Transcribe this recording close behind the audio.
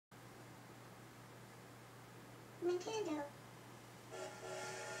Nintendo.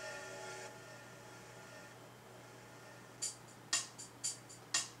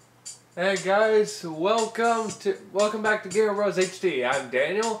 Hey guys, welcome back to Gamer Bros HD. I'm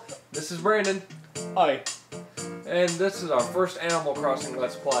Daniel. This is Brandon. Hi. And this is our first Animal Crossing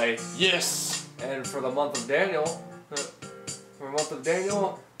Let's Play. Yes. And for the month of Daniel,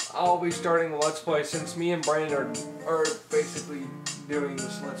 I'll be starting the Let's Play since me and Brandon are basically doing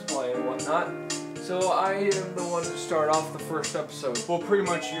this Let's Play and whatnot. So I am the one to start off the first episode. Well, pretty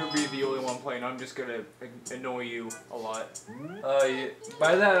much you'll be the only one playing. I'm just gonna annoy you a lot.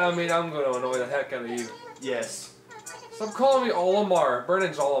 By that I mean I'm gonna annoy the heck out of you. Yes. Stop calling me Olimar.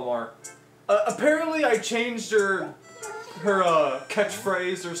 Brandon's Olimar. Apparently I changed her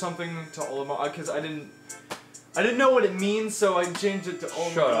catchphrase or something to Olimar because I didn't know what it means, so I changed it to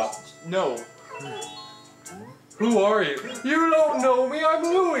Olimar. Shut up. No. Who are you? You don't know me. I'm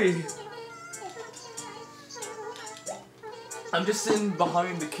Louie. I'm just sitting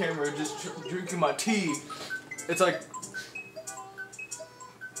behind the camera, just drinking my tea. It's like,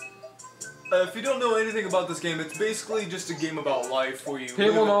 if you don't know anything about this game, it's basically just a game about life where you.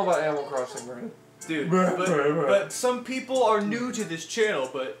 People know about Animal Crossing, Brandon. Dude, but some people are new to this channel.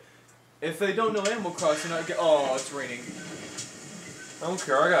 But if they don't know Animal Crossing, I get. Oh, it's raining. I don't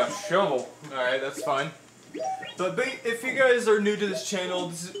care. I got a shovel. All right, that's fine. But if you guys are new to this channel,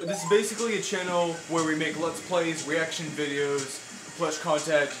 this is basically a channel where we make Let's Plays, reaction videos, plush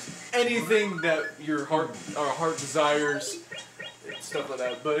content, anything that your heart desires, stuff like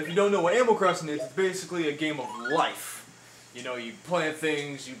that. But if you don't know what Animal Crossing is, it's basically a game of life. You know, you plant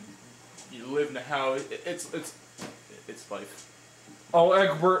things, you live in a house. It's life. Oh,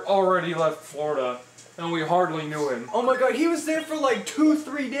 Egbert already left Florida, and we hardly knew him. Oh my God, he was there for like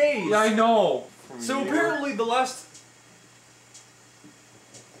 2-3 days. Yeah, I know. So apparently the last...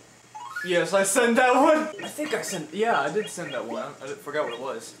 Yes, I sent that one. I think I sent... Yeah, I did send that one. I forgot what it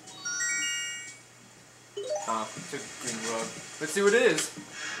was. Ah, it's a green rug. Let's see what it is.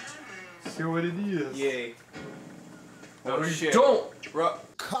 See what it is. Yay. Oh shit. Don't!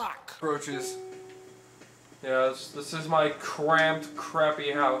 Cockroaches. Yeah, this is my cramped,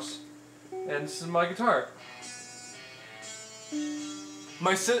 crappy house. And this is my guitar.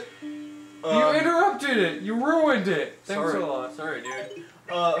 You interrupted it! You ruined it! Thanks a lot. Sorry, dude.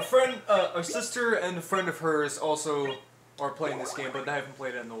 A sister and a friend of hers also are playing this game, but they haven't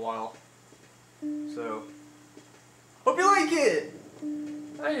played it in a while. So, hope you like it!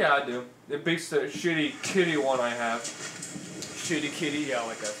 Yeah, I do. It beats the shitty kitty one I have. Shitty kitty? Yeah, I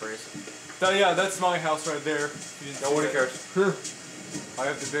like that phrase. Yeah, that's my house right there. Nobody cares. I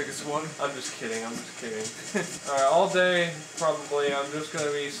have the biggest one. I'm just kidding, Alright, all day, probably, I'm just gonna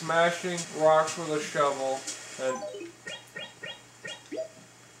be smashing rocks with a shovel, and...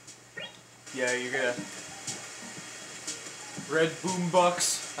 Yeah, you're gonna... Red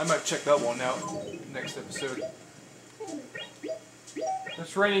Boombox. I might check that one out next episode.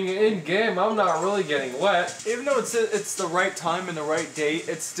 It's raining in-game, I'm not really getting wet. Even though it's the right time and the right date,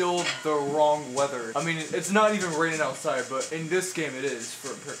 it's still the wrong weather. I mean, it's not even raining outside, but in this game it is,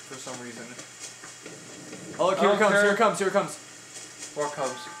 for some reason. Oh look, here it comes. What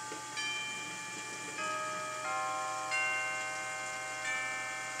comes?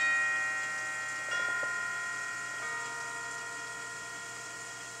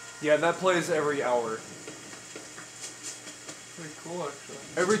 Yeah, that plays every hour. Pretty cool, actually.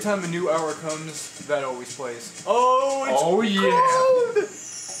 Every time a new hour comes, that always plays. Oh, it's cold!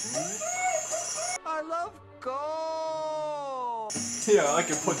 I love gold! Yeah, I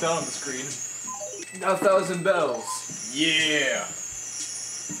can put that on the screen. 1,000 bells. Yeah!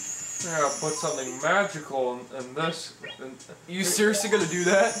 We're gonna put something magical in this. You seriously gonna do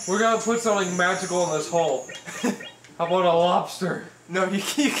that? We're gonna put something magical in this hole. How about a lobster? No, you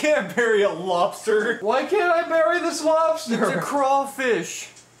can't bury a lobster. Why can't I bury this lobster? It's a crawfish.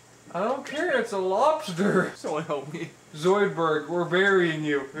 I don't care, it's a lobster. Someone help me. Zoidberg, we're burying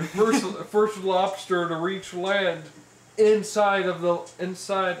you. First lobster to reach land. Inside of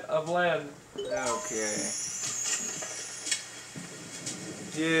land. Okay.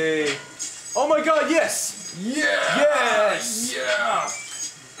 Yay. Oh my God, yes! Yeah! Yes! Yeah!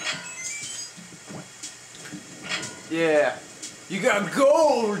 Yeah. You got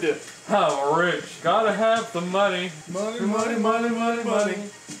gold! I'm rich. Gotta have the money. Money.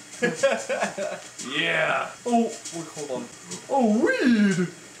 Yeah. Oh, wait, hold on. Oh, weed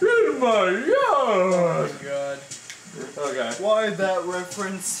in my yard. Oh my God. Okay. Why that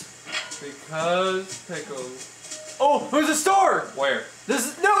reference? Because pickles. Oh, there's a star! Where? There's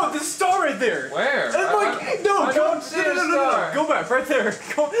a star right there! Where? I don't see a star. Go back, right there.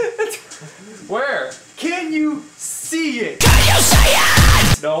 Where? Can you see it? Can you see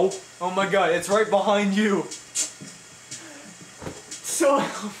it? No. Oh my god, it's right behind you. So,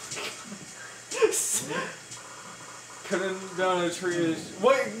 Cutting down a tree is...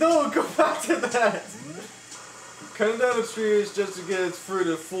 wait, no, go back to that. Cutting down a tree is just to get its fruit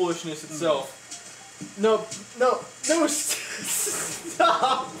of foolishness itself. No,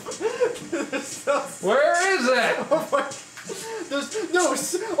 stop. Where is it? Oh my,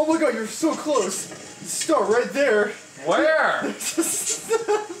 oh my god, you're so close. Star right there. Where?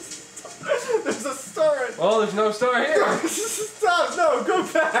 There's a star right Well, there's no star here. Stop, no, go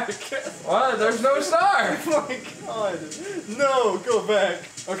back. What? There's no star. Oh my god. No, go back.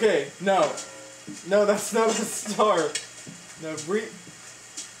 Okay, no. No, that's not a star. Now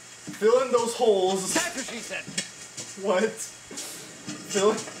fill in those holes. That's what she said. What?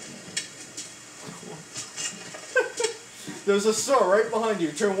 Fill There's a star right behind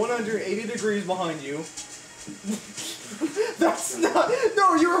you. Turn 180 degrees behind you. That's not...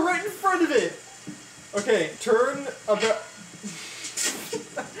 No, you were right in front of it! Okay, turn about...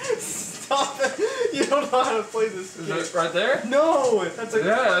 Stop it! You don't know how to play this game. Is it right there? No! That's a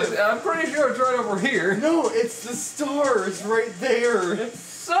clip. I'm pretty sure it's right over here. No, it's the star. It's right there.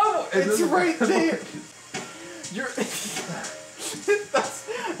 It's right there. You're...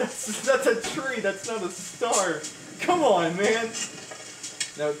 that's a tree. That's not a star. Come on, man.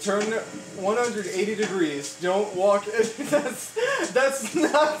 Now turn 180 degrees. Don't walk. That's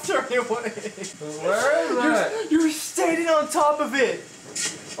not turning 180. Where is it? You're standing on top of it.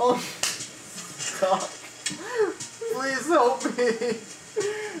 Oh, stop. Please help me.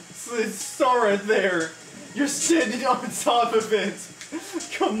 It's the star right there. You're standing on top of it.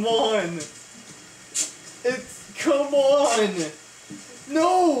 Come on. Come on.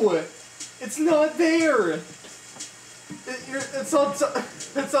 No. It's not there. It's on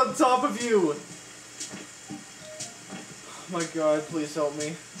top of you. Oh my god, please help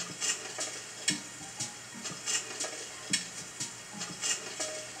me.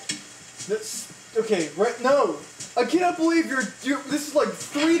 Okay, right, no. I cannot believe this is like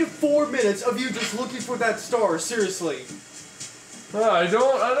 3 to 4 minutes of you just looking for that star, seriously. I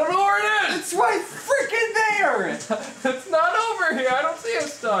don't know where it is! It's right freaking there! It's not over here, I don't see a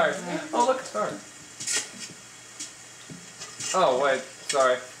star. Oh, look, a star. Oh, wait,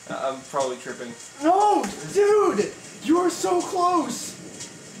 sorry. I'm probably tripping. No, dude! You are so close!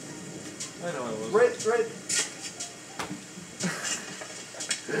 I know I was. Right.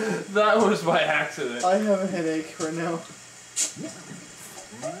 That was by accident. I have a headache right now.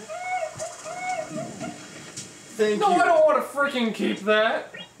 Thank you. No, I don't want to freaking keep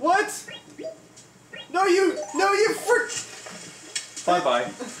that. What? No, you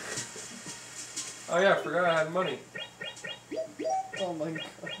Bye-bye. Oh yeah, I forgot I had money. Oh my god.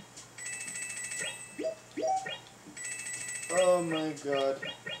 Oh my god.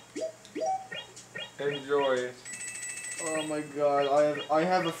 Enjoy it. Oh my god. I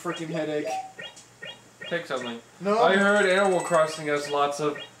have a freaking headache. Take something. No. I heard Animal Crossing has lots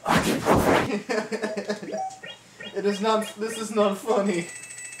of... It is not. This is not funny.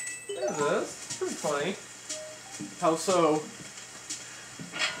 What is this? It's pretty funny. How so?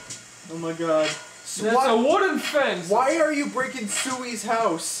 Oh my god. It's a wooden fence. Why are you breaking Sui's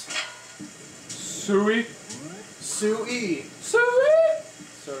house? Sui? Sui. Sui?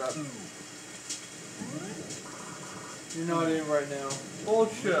 Shut up. You're not in right now.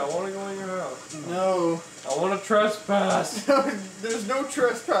 Bullshit, I want to go in your house. No. I want to trespass. There's no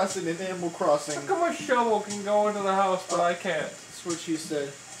trespassing in Animal Crossing. How come a shovel can go into the house but I can't? That's what she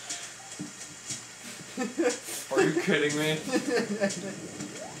said. Are you kidding me?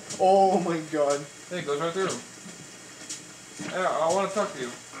 Oh my god. Hey, it goes right through. Yeah, I want to talk to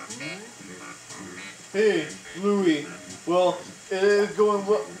you. Hey, Louie. Well, it is going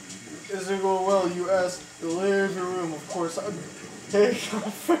well. Is it going well? You asked the living room, of course. Hey,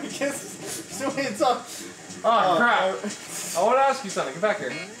 freaking. So it's up. Oh, crap. I want to ask you something. Get back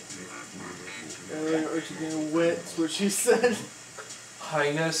here. Are you getting wet? That's what she said.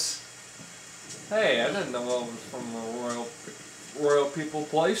 Highness. Hey, I didn't know it was from a royal people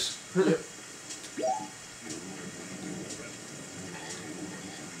place. Yep.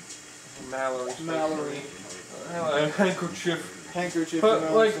 Mallory. Handkerchief. Handkerchief.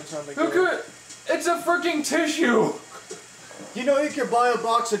 But, like, who could... It's a freaking tissue! You know you can buy a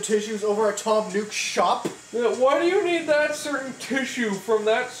box of tissues over at Tom Nook's shop? Yeah, why do you need that certain tissue from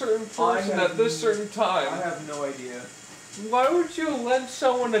that certain person at this certain time? I have no idea. Why would you lend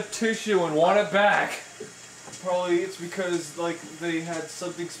someone a tissue and want it back? it's because like they had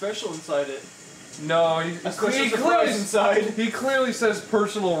something special inside it. No, A special surprise inside. He clearly says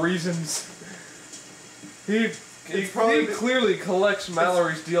personal reasons. He clearly collects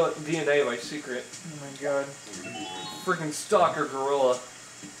Mallory's DNA by secret. Oh my god. Freaking stalker gorilla.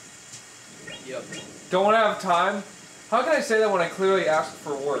 Yep. Don't have time? How can I say that when I clearly asked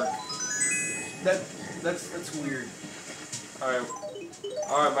for work? That's weird.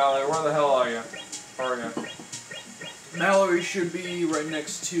 Alright, Mallory, where the hell are you? Mallory should be right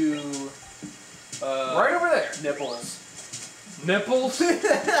next to right over there. Nipples. Nipples?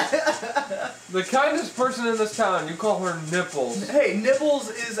 The kindest person in this town, you call her Nipples. Hey, Nipples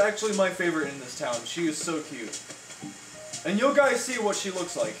is actually my favorite in this town. She is so cute. And you'll guys see what she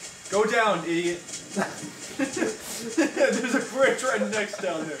looks like. Go down, idiot. There's a bridge right next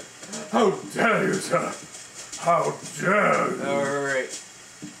down there. How dare you, sir? How dare you? Alright.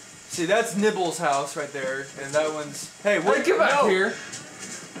 See, that's Nipples' house right there, and that one's... Hey, Hey, get back here!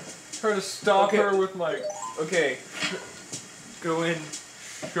 Try to stop her with my... Okay. Go in.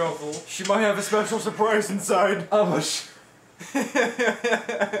 Shovel. She might have a special surprise inside.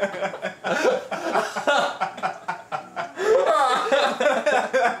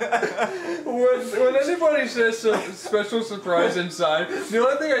 When anybody says some special surprise inside, the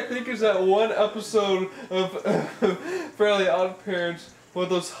only thing I think is that one episode of Fairly Odd Parents with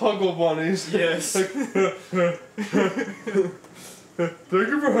those Huggle bunnies. Yes. Like, thank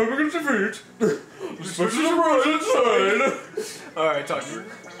you for having us to eat. Special surprise inside. Alright, talk to her.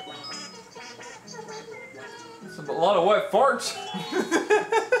 It's a lot of wet farts.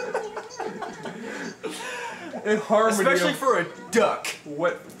 In harmony. Especially for a duck.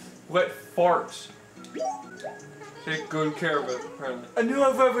 Wet farts. Take good care of it, apparently. I knew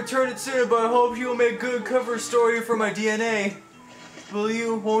if I returned it sooner, but I hope you'll make good cover story for my DNA. Will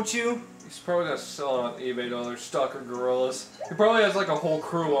you? Won't you? He's probably gonna sell it on eBay to other stalker gorillas. He probably has like a whole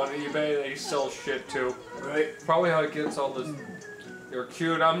crew on eBay that he sells shit to. Right. Probably how he gets all this. You're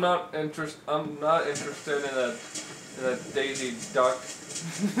cute. I'm not interested in a Daisy Duck.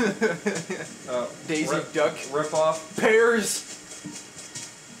 Daisy Duck. Rip off. Pears.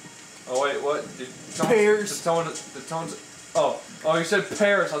 Oh wait, what? Pears. The tones. Oh, you said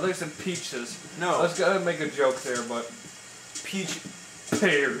pears. I thought you said peaches. No. I was gonna make a joke there, but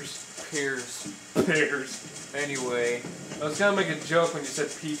pears. Anyway, I was gonna make a joke when you said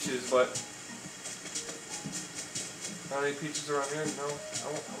peaches, but not any peaches around here. No,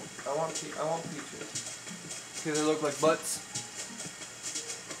 I want peaches. because they look like butts.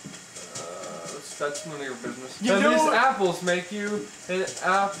 That's none of your business. You And know these what? apples make you an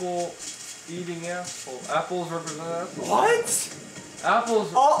apple-eating asshole. Apples represent assholes. What?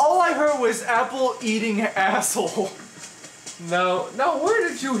 Apples. All I heard was apple eating asshole. No. Where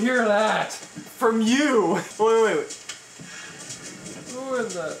did you hear that? From you. Wait. Who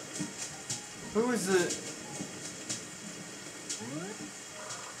is that? Who is it?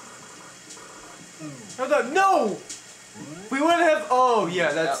 No! We wouldn't have. Oh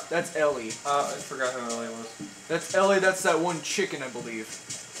yeah, that's Ellie. I forgot who Ellie was. That's Ellie. That's that one chicken, I believe.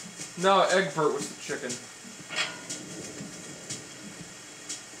 No, Egbert was the chicken.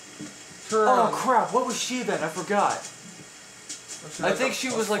 Oh crap! What was she then? I forgot. I think she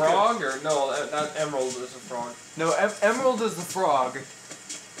was like a frog, or no? That Emerald is a frog. No, Emerald is the frog.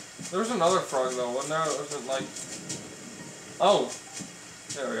 There was another frog though, wasn't there? It wasn't like. Oh,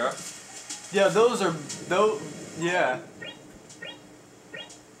 there we go. Yeah, those. Yeah.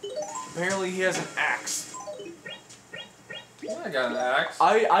 Apparently he has an axe. I got an axe.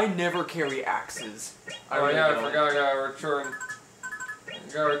 I never carry axes. I forgot. I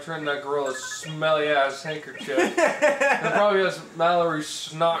gotta return that gorilla's smelly ass handkerchief. It probably has Mallory's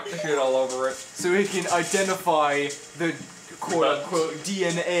snot shit all over it. So he can identify the quote unquote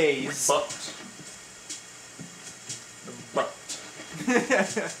DNAs. But.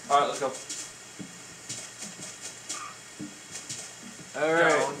 Alright, let's go.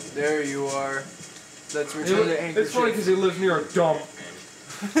 Alright, there you are. Let's return the handkerchief. It's funny because he lives near a dump.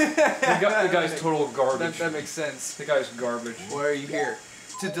 The guy's total garbage. That makes sense. The guy's garbage. Why are you here?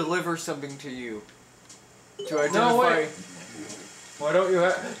 To deliver something to you. To identify. No, wait. Why don't you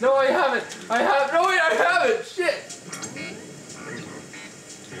have? No, I haven't. I haven't. Shit.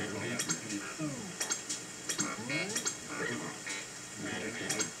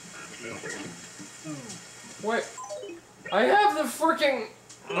 Wait. I have the freaking.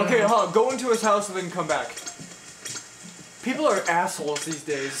 Okay, go into his house and then come back. People are assholes these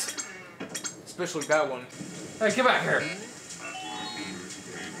days. Especially that one. Hey, get back here.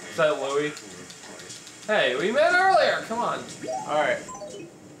 Is that Louie? Hey, we met earlier. Come on. Alright.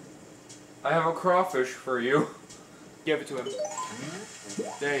 I have a crawfish for you. Give it to him.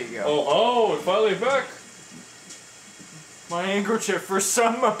 There you go. Oh, it's finally back. My handkerchief, for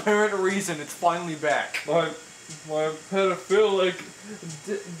some apparent reason, it's finally back. My pedophilic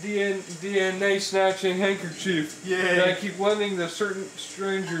DNA snatching handkerchief. Yay. That I keep lending to certain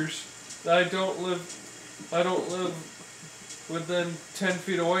strangers that I don't live within 10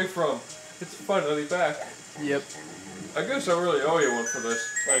 feet away from. It's finally back. Yep. I guess I really owe you one for this.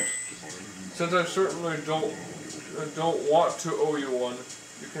 Thanks. Since I certainly don't want to owe you one,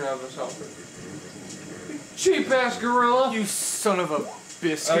 you can have this outfit. Cheap ass gorilla! You son of a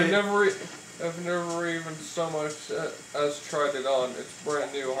biscuit. I've never even so much as tried it on. It's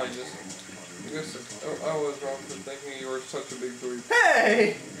brand new. I guess I was wrong for thinking you were such a big dweeb.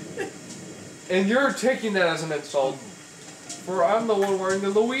 Hey! And you're taking that as an insult. For I'm the one wearing the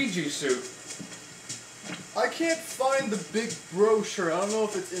Luigi suit. I can't find the big bro shirt. I don't know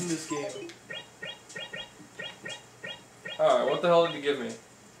if it's in this game. Alright, what the hell did you give me?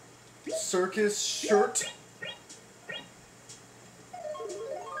 Circus shirt.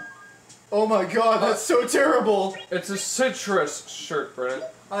 Oh my god, that's so terrible! It's a citrus shirt, Brent.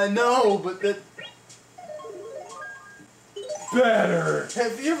 I know, but that... Better!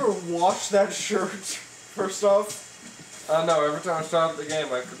 Have you ever washed that shirt, first off? No, every time I start the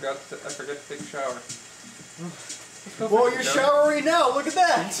game, I forget to take a shower. Well, you're showering now, look at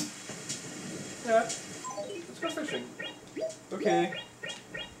that! Yeah. Let's go fishing. Okay.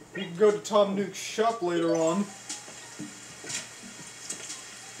 We can go to Tom Nook's shop later on.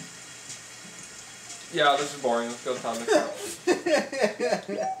 Yeah, this is boring. Let's go to Tom Nook's shop.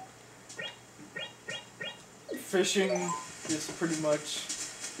 Fishing is pretty much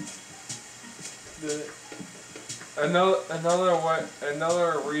the... Another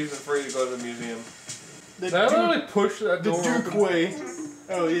reason for you to go to the museum. Did I literally push that door The Duke open? way.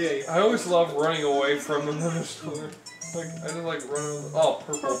 Oh, yay. I always love running away from another store. Like, I just like running. Oh,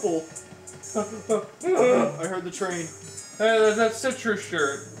 purple. I heard the train. Hey, there's that citrus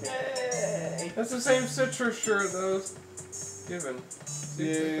shirt. Yay! That's the same citrus shirt that was given. See,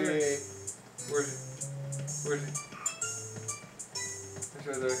 it's right there. Yay. Where's it? Where's it? It's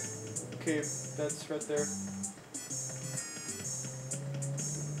right there. Okay, that's right there.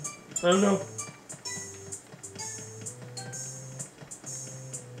 Oh no.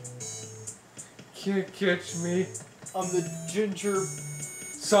 Can't catch me. I'm the ginger...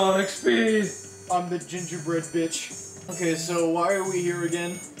 Sonic speed! I'm the gingerbread bitch. Okay, so why are we here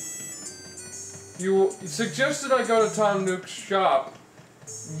again? You suggested I go to Tom Nook's shop,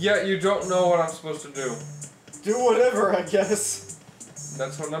 yet you don't know what I'm supposed to do. Do whatever, I guess.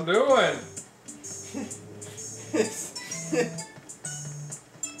 That's what I'm doing.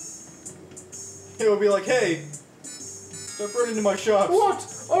 He'll be like, hey, stop running into my shops. What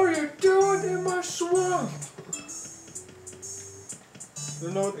are you doing in my swamp?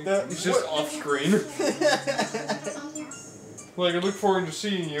 No, that, He's just off screen. Like, I look forward to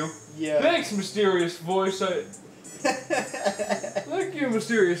seeing you. Yeah. Thanks, mysterious voice. Thank you,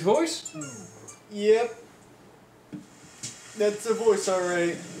 mysterious voice. Yep. That's a voice,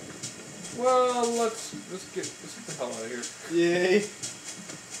 alright. Well, let's get the hell out of here. Yay.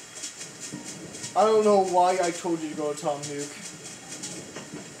 I don't know why I told you to go to Tom Nook.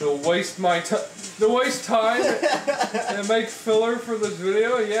 To waste my time. To waste time and make filler for this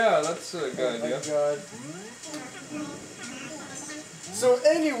video? Yeah, that's a good idea. Oh my god. So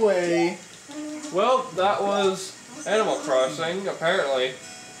anyway... Well, that was Animal Crossing, apparently.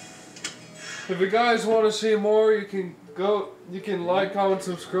 If you guys want to see more, you can like, comment,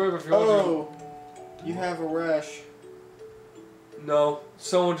 subscribe if you want to. Oh, you have a rash. No,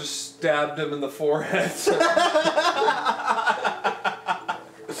 someone just stabbed him in the forehead.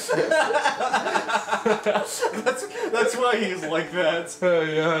 That's why he's like that.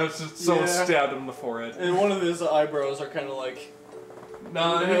 Yeah, it's just someone Yeah. stabbed him in the forehead. And one of his eyebrows are kind of like...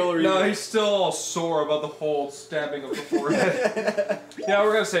 No, he's still all sore about the whole stabbing of the forehead. Yeah,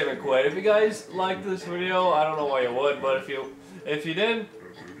 we're gonna save it quit. If you guys liked this video, I don't know why you would, but if you did,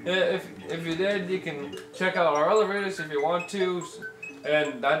 you can check out our other videos if you want to.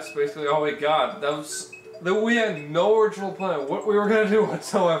 And that's basically all we got. We had no original plan what we were gonna do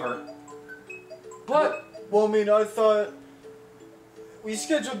whatsoever. But Well, I mean, I thought we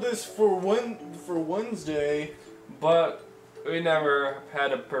scheduled this for Wednesday. but we never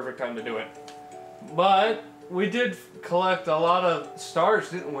had a perfect time to do it. But we did collect a lot of stars,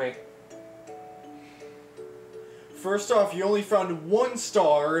 didn't we? First off, you only found 1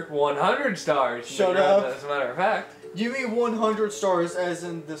 star. 100 stars. Shut up. As a matter of fact. You mean 100 stars as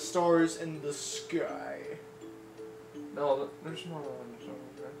in the stars in the sky. No, there's more than 100 stars,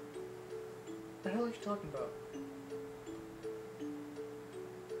 right? What the hell are you talking about?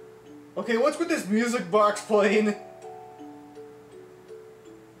 Okay, what's with this music box playing?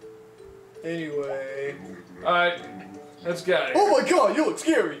 Anyway. Alright, let's get it. Oh my god, you look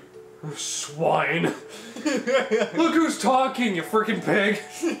scary! Swine. Look who's talking, you freaking pig.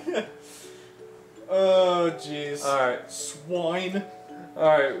 Oh, jeez. Alright. Swine.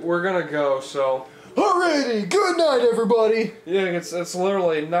 Alright, we're gonna go, so. Alrighty, good night, everybody! Yeah, it's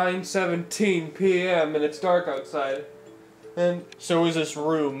literally 9:17 p.m. and it's dark outside. And so is this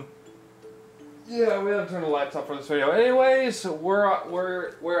room. yeah, we had to turn the lights off for this video. Anyways, we're out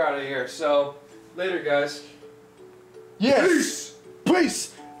of here. So later, guys. Yes!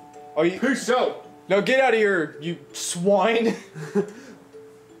 Peace! Are you? Peace out. No, get out of here, you swine!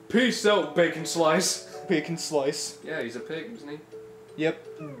 Peace out, bacon slice. Bacon slice. Yeah, he's a pig, isn't he? Yep.